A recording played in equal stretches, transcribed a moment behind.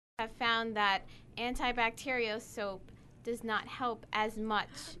have found that antibacterial soap does not help as much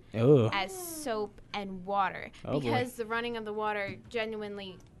as soap and water because the running of the water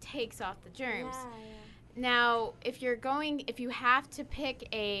genuinely takes off the germs. Now, if you have to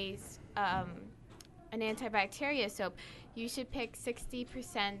pick an antibacterial soap, you should pick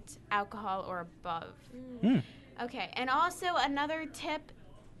 60% alcohol or above. Okay, and also another tip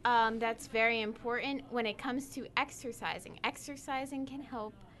that's very important when it comes to exercising. Exercising can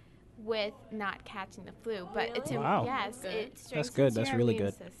help with not catching the flu, but it strengthens your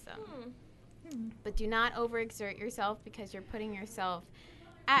immune system. But do not overexert yourself because you're putting yourself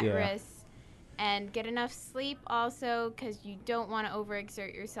at risk. And get enough sleep also because you don't want to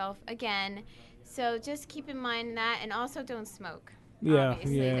overexert yourself again. So just keep in mind that, and also don't smoke.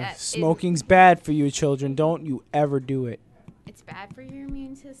 Smoking's bad for you, children. Don't you ever do it. It's bad for your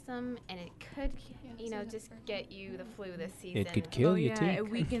immune system, and it could, just get you the flu this season. It could kill you too. It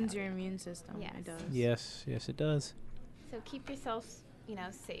weakens your immune system. Yes. It does. Yes, it does. So keep yourself,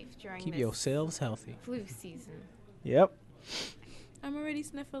 safe during keep this yourselves healthy. Flu season. Yep. I'm already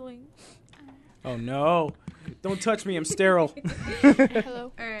sniffling. Oh no! Don't touch me. I'm sterile.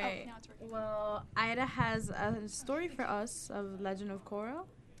 Hello. All right. Well, Ida has a story for us of Legend of Korra.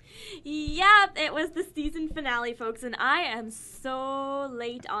 Yeah, it was the season finale, folks, and I am so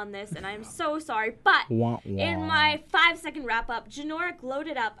late on this, and I'm so sorry. But in my 5-second wrap-up, Janora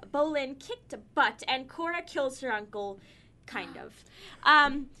gloated up, Bolin kicked butt, and Korra kills her uncle, kind of.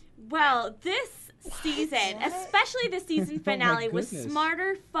 Well, this season, especially the season finale, was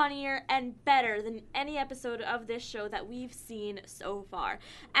smarter, funnier, and better than any episode of this show that we've seen so far.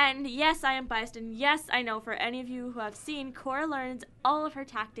 And yes, I am biased, and yes, I know for any of you who have seen, Korra learns all of her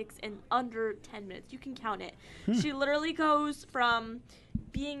tactics in under 10 minutes. You can count it. She literally goes from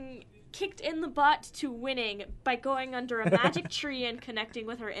being kicked in the butt to winning by going under a magic tree and connecting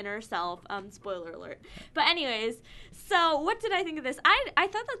with her inner self. Spoiler alert. But anyways, so what did I think of this? I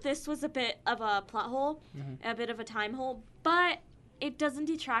thought that this was a bit of a plot hole, a bit of a time hole, but it doesn't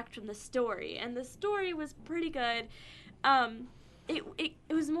detract from the story, and the story was pretty good. It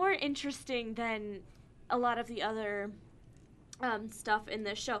was more interesting than a lot of the other stuff in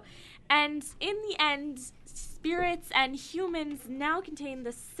this show. And in the end, spirits and humans now contain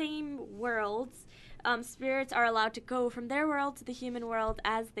the same worlds. Spirits are allowed to go from their world to the human world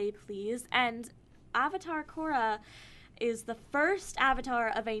as they please. And Avatar Korra is the first avatar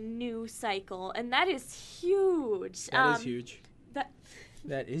of a new cycle. And that is huge. That is huge.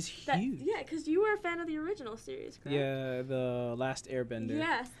 That is huge. Yeah, because you were a fan of the original series, correct? Yeah, the Last Airbender.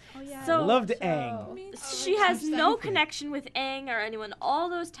 Yes. Oh, yeah. So loved Aang. She has no connection with Aang or anyone. All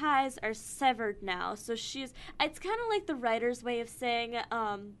those ties are severed now. So it's kind of like the writer's way of saying,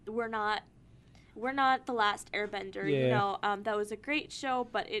 we're not the Last Airbender. Yeah. That was a great show,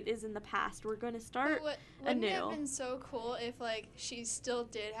 but it is in the past. We're going to start Wouldn't anew. it have been so cool if she still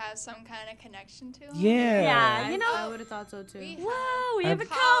did have some kind of connection to him? Yeah. I would have thought so too. Whoa, we have a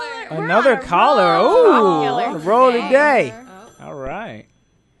caller. Another caller. Oh, roll today. All right.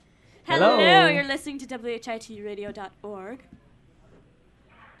 Hello, you're listening to WHITradio.org.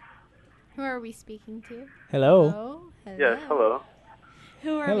 Who are we speaking to? Hello. Yes, hello.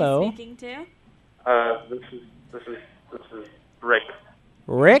 Who are we speaking to? This is Rick.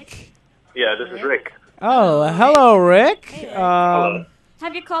 Rick? Yeah, this is Rick. Oh, hello, Rick. Hello.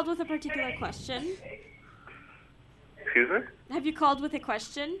 Have you called with a particular question? Excuse me? Have you called with a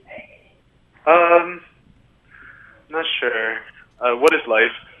question? Not sure. What is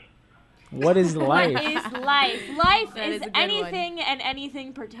life? What is life? What is life? Life That is is a good anything and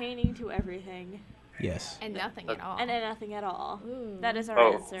anything pertaining to everything. Yes. And nothing at all. And nothing at all. Ooh. That is our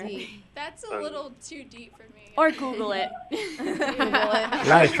answer. That's a little too deep for me. Or Google it.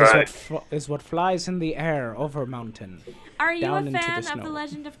 Life is what flies in the air over mountain. Are you down a into the fan of snow. The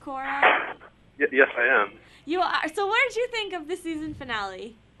Legend of Korra? Yes, I am. You are. So what did you think of the season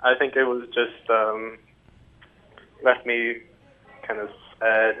finale? I think it was just left me kind of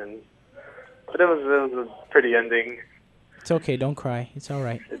sad, but it was a pretty ending. It's okay. Don't cry. It's all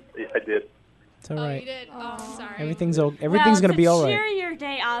right. I did. It's all Oh, right. you did? Oh, I'm sorry. Everything's gonna be all To cheer right. your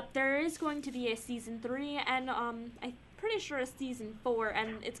day up, there is going to be a season 3, and I'm pretty sure a season 4,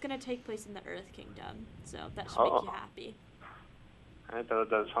 and it's going to take place in the Earth Kingdom. So that should make you happy.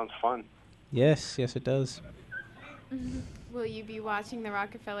 That sounds fun. Yes, it does. Will you be watching the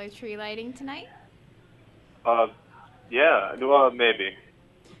Rockefeller tree lighting tonight? Yeah, well, maybe.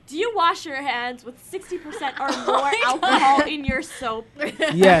 Do you wash your hands with 60% or more alcohol in your soap?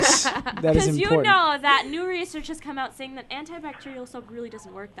 Yes, that is Because important. you know that new research has come out saying that antibacterial soap really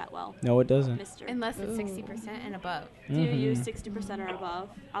doesn't work that well. No, it doesn't. Mister. Unless it's 60% and above. Do you use 60% or above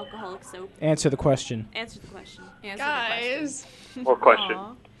alcoholic soap? Answer the question. Answer the question. Answer Guys, What question?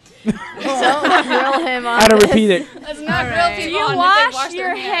 Don't grill him on How to this. repeat it. let's not Alright. grill Do people you on if wash they wash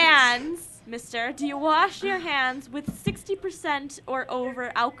your their hands, mister? Do you wash your hands with 60% or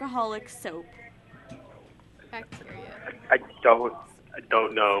over alcoholic soap? Bacteria. I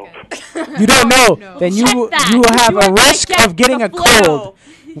don't know. You don't know. No. Then Check you that. will have You a are gonna risk get of getting the a flu. cold.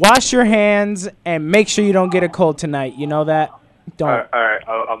 Wash your hands and make sure you don't get a cold tonight. You know that? Don't. All right,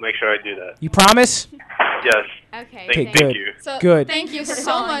 I'll make sure I do that. You promise? Yes. Okay. Okay, Thank good. you. So Good. Thank you so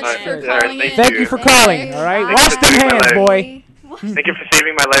calling much in. for Alright, calling thank in. Thank you for calling. All right, Bye. wash them hands, Bye. boy. Thank you for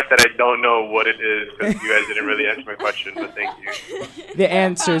saving my life that I don't know what it is because you guys didn't really answer my question, but thank you. The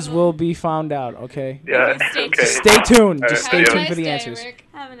answers will be found out. Okay. Yeah, Stay okay. Stay tuned. All Just right, stay have a tuned nice for the day, answers. Rick.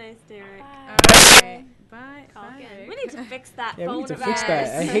 Have a nice day, Rick. Alright. Bye. Call Bye. again. We need to fix that Yeah, phone we need to of fix ours.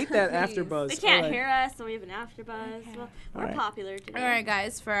 that. I hate that Please. afterbuzz. They can't Alright. hear us, so we have an afterbuzz. Okay. Well, we're Alright. popular today. All right,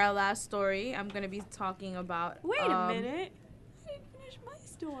 guys. For our last story, I'm gonna be talking about. Wait a minute. I didn't finish my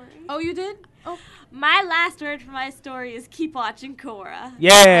story. Oh, you did? Oh. My last word for my story is keep watching Cora.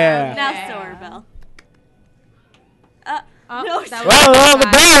 Yeah. Now, Yeah. Sorbel. Oh, No, that Well, was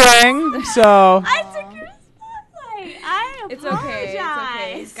the bell rang, so. I took your spotlight. I It's apologize.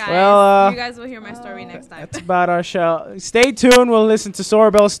 okay. It's okay. Guys, Well, you guys will hear my story next time. That's about our show. Stay tuned. We'll listen to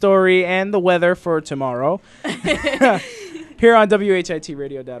Sorbel's story and the weather for tomorrow here on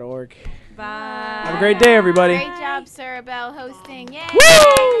WHITradio.org. Bye. Have a great day, everybody. Great job, Sorabel, hosting. Yay!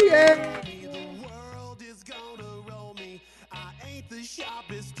 Woo! Yeah. The world is gonna roll me. I ain't the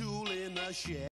sharpest tool in the shed.